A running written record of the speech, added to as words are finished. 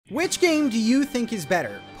Which game do you think is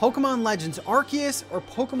better, Pokémon Legends Arceus or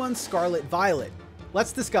Pokémon Scarlet Violet?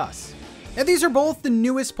 Let's discuss. Now, these are both the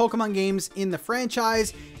newest Pokemon games in the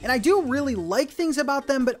franchise, and I do really like things about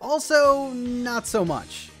them, but also not so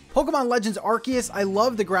much. Pokemon Legends Arceus, I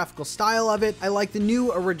love the graphical style of it, I like the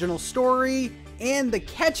new original story, and the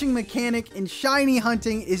catching mechanic in shiny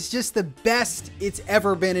hunting is just the best it's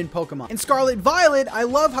ever been in Pokemon. In Scarlet Violet, I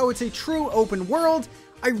love how it's a true open world.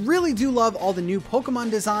 I really do love all the new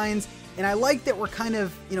Pokemon designs, and I like that we're kind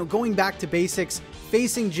of, going back to basics,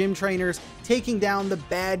 facing gym trainers, taking down the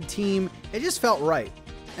bad team. It just felt right.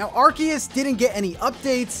 Now, Arceus didn't get any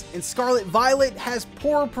updates, and Scarlet Violet has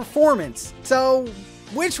poor performance. So,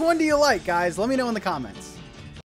 which one do you like, guys? Let me know in the comments.